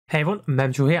Hey everyone,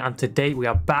 Memjul here, and today we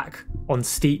are back on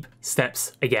Steep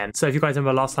Steps again. So if you guys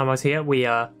remember last time I was here, we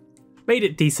made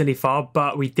it decently far,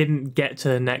 but we didn't get to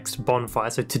the next bonfire.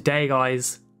 So today,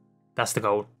 guys, that's the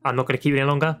goal. I'm not going to keep it any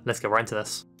longer. Let's get right into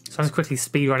this. So I'm just quickly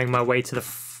speed running my way to the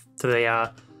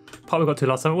part we got to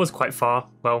last time. It was quite far.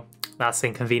 Well, that's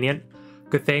inconvenient.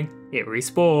 Good thing it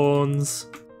respawns.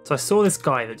 So I saw this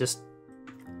guy that just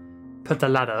put the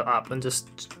ladder up and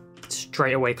just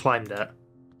straight away climbed it.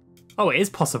 Oh, it is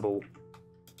possible.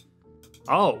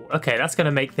 Oh, okay, that's going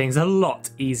to make things a lot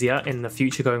easier in the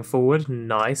future going forward.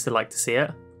 Nice, I'd like to see it.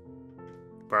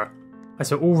 Bruh.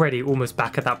 So already almost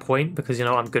back at that point because, you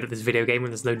know, I'm good at this video game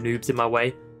when there's no noobs in my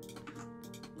way.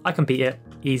 I can beat it.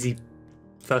 Easy.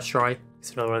 First try.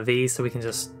 It's another one of these, so we can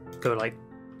just go like...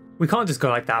 We can't just go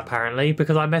like that, apparently,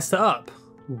 because I messed it up.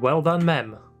 Well done,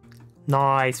 Mem.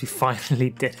 Nice, we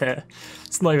finally did it.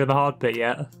 It's not even the hard bit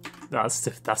yet. That's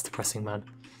depressing, man.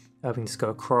 We can just go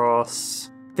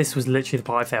across. This was literally the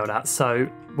part I failed at, so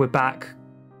we're back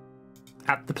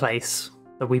at the place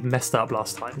that we messed up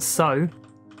last time. So,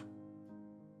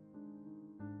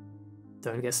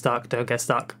 don't get stuck, don't get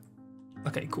stuck.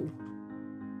 Okay, cool.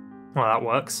 Well, that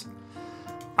works.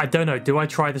 I don't know, do I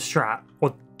try the strat?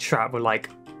 Or strat with,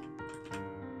 like,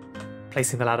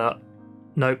 placing the ladder?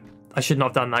 Nope, I should not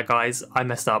have done that, guys. I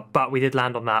messed up, but we did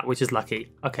land on that, which is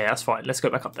lucky. Okay, that's fine. Let's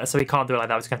go back up there. So we can't do it like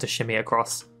that, we're just going to shimmy it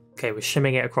across. Okay, we're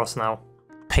shimming it across now.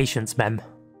 Patience, Mem.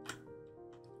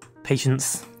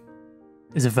 Patience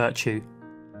is a virtue,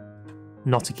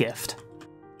 not a gift.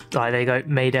 Alright, there you go.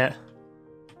 Made it.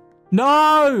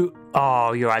 No!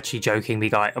 Oh, you're actually joking me,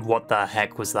 guy. What the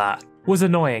heck was that? Was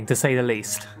annoying, to say the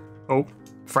least. Oh,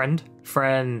 friend?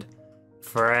 Friend.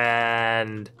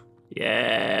 Friend.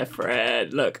 Yeah,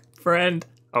 friend. Look, friend.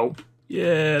 Oh,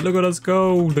 yeah, look at us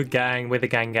go. The gang. We're the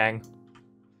gang.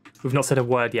 We've not said a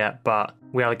word yet, but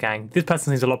we are the gang. This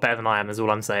person seems a lot better than I am, is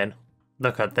all I'm saying.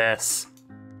 Look at this.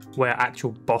 We're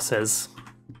actual bosses.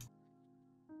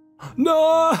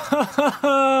 No!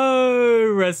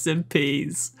 Rest in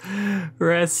peace.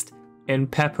 Rest in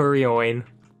peppery oin,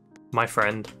 my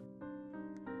friend.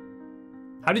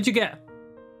 How did you get...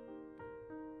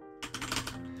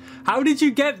 How did you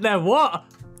get there? What?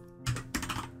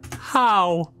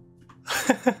 How?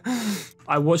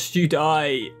 I watched you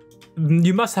die.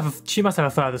 You must have she must have a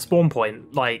further spawn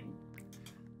point. Like,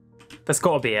 that's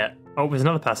got to be it. Oh, there's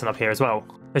another person up here as well.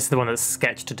 This is the one that's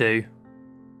sketched to do.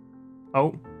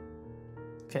 Oh.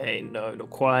 Okay, no, not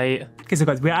quite. Okay, so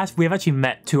guys, we have actually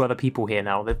met two other people here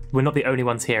now. We're not the only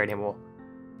ones here anymore.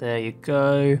 There you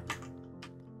go.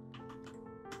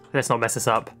 Let's not mess this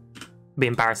up. It'd be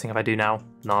embarrassing if I do now.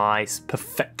 Nice.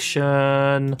 Perfection.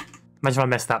 Imagine if I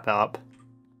messed that bit up.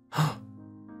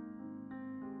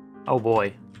 Oh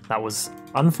boy. That was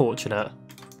unfortunate.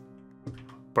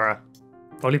 Bruh.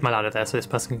 I'll leave my ladder there so this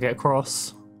person can get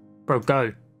across. Bro,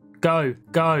 go. Go.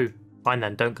 Go. Fine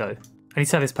then, don't go. I need to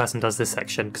see how this person does this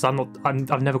section, because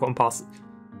I've never gotten past...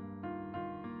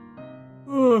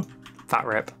 Fat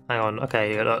rip. Hang on.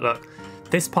 Okay, look.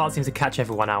 This part seems to catch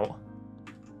everyone out.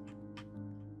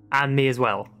 And me as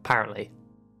well, apparently.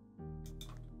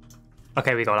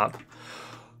 Okay, we got up.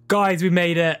 Guys, we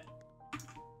made it.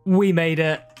 We made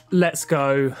it. Let's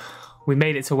go. We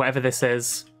made it to whatever this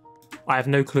is. I have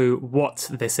no clue what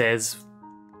this is.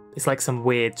 It's like some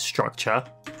weird structure.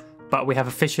 But we have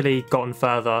officially gotten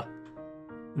further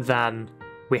than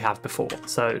we have before.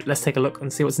 So let's take a look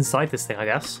and see what's inside this thing, I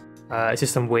guess. It's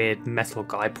just some weird metal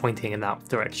guy pointing in that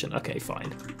direction. Okay,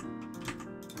 fine.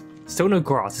 Still no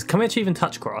grass. Can we actually even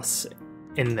touch grass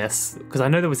in this? Because I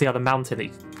know there was the other mountain that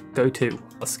you could go to,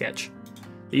 a sketch,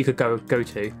 that you could go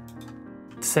to.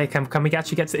 Say, can we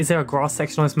actually get to, is there a grass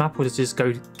section on this map, or does it just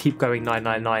keep going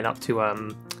 999 up to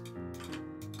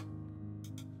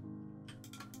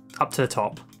the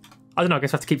top? I don't know, I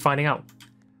guess I have to keep finding out.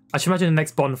 I should imagine the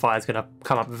next bonfire is going to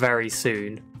come up very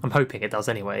soon. I'm hoping it does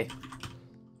anyway.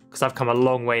 Because I've come a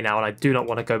long way now and I do not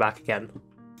want to go back again.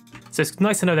 So it's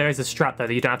nice to know there is a strat though,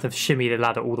 that you don't have to shimmy the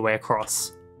ladder all the way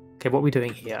across. Okay, what are we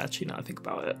doing here actually, now I think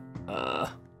about it?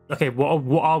 Okay,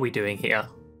 what are we doing here?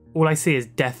 All I see is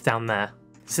death down there.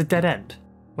 It's a dead end.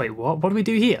 Wait, what? What do we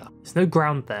do here? There's no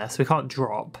ground there, so we can't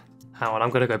drop. Hang on, I'm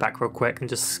going to go back real quick and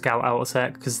just scout out a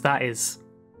sec, because that is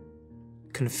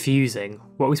confusing.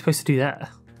 What are we supposed to do there?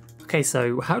 Okay,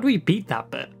 so how do we beat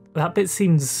that bit? That bit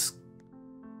seems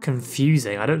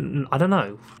confusing. I don't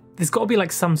know. There's got to be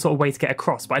like some sort of way to get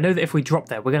across, but I know that if we drop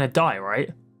there, we're going to die,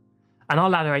 right? And our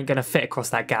ladder ain't going to fit across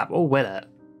that gap, or will it?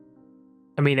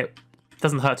 I mean, it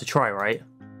doesn't hurt to try, right?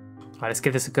 Alright, let's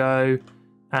give this a go.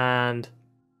 And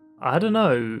I don't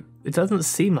know. It doesn't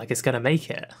seem like it's going to make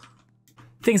it.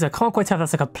 Things I can't quite tell if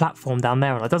that's like a platform down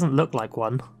there, and it doesn't look like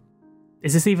one.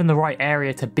 Is this even the right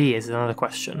area to be is another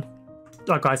question.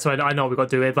 Alright guys, so I know what we've got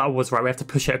to do here, but I was right, we have to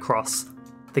push it across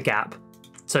the gap.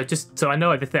 So I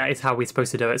know that is how we're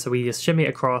supposed to do it, so we just shimmy it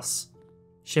across,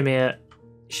 shimmy it,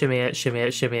 shimmy it, shimmy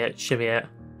it, shimmy it, shimmy it,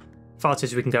 fast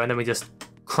as we can go, and then we just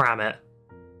cram it.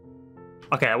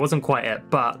 Okay, that wasn't quite it,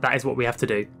 but that is what we have to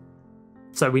do.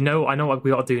 So I know what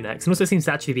we got to do next. It also seems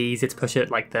to actually be easier to push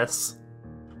it like this.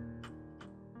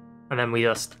 And then we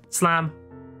just slam.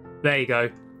 There you go.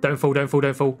 Don't fall, don't fall,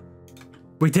 don't fall.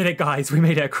 We did it, guys. We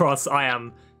made it across. I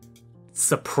am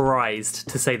surprised,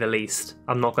 to say the least.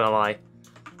 I'm not going to lie.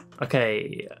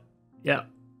 Okay. Yeah.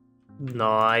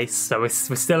 Nice. So we're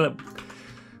still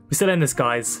in this,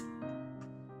 guys.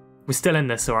 We're still in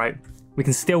this, all right? We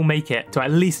can still make it to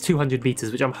at least 200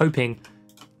 meters, which I'm hoping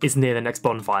is near the next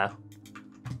bonfire.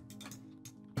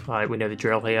 All right, we know the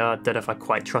drill here. I don't know if I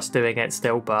quite trust doing it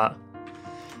still, but...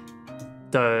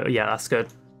 yeah, that's good.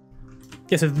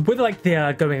 Yeah, so with like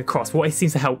the going across, what it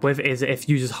seems to help with is if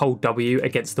you just hold W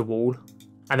against the wall,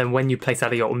 and then when you place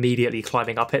that, you're immediately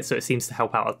climbing up it, so it seems to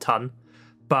help out a ton.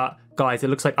 But guys, it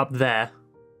looks like up there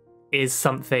is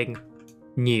something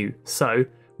new. So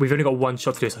we've only got one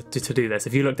shot to do this.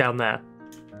 If you look down there,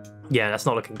 yeah, that's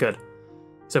not looking good.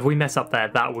 So if we mess up there,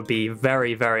 that would be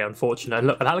very, very unfortunate.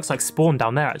 Look, that looks like spawn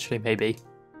down there, actually, maybe.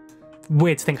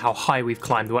 Weird to think how high we've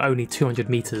climbed. We're only 200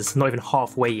 meters, not even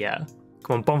halfway yet.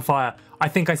 Come on, bonfire. I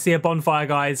think I see a bonfire,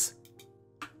 guys.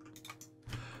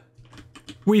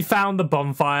 We found the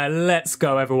bonfire. Let's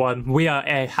go, everyone. We are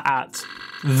at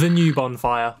the new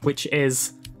bonfire, which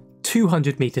is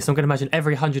 200 meters. So I'm going to imagine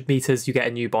every 100 meters you get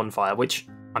a new bonfire, which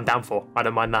I'm down for. I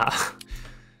don't mind that.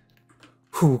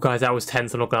 Whew, guys, that was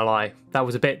tense, I'm not going to lie. That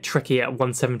was a bit tricky at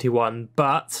 171,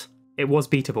 but it was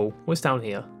beatable. What's down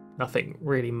here? Nothing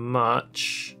really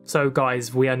much. So,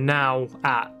 guys, we are now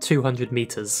at 200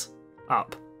 meters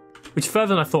up, which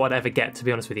further than I thought I'd ever get, to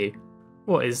be honest with you.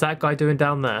 What is that guy doing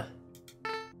down there?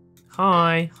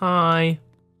 Hi, hi.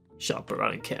 Shut up, bro,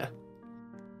 I don't care.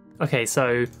 Okay,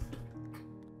 so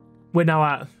we're now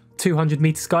at 200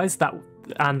 meters, guys,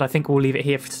 and I think we'll leave it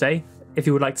here for today. If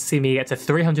you would like to see me get to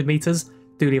 300 meters,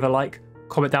 do leave a like,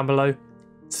 comment down below,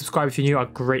 subscribe if you're new,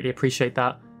 I'd greatly appreciate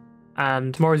that.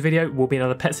 And tomorrow's video will be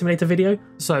another Pet Simulator video,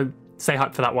 so stay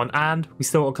hyped for that one. And we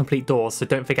still got to complete Doors, so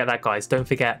don't forget that, guys. Don't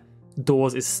forget,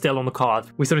 Doors is still on the card.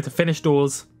 We still need to finish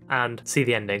Doors and see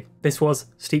the ending. This was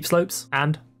Steep Slopes,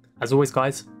 and as always,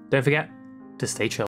 guys, don't forget to stay chill.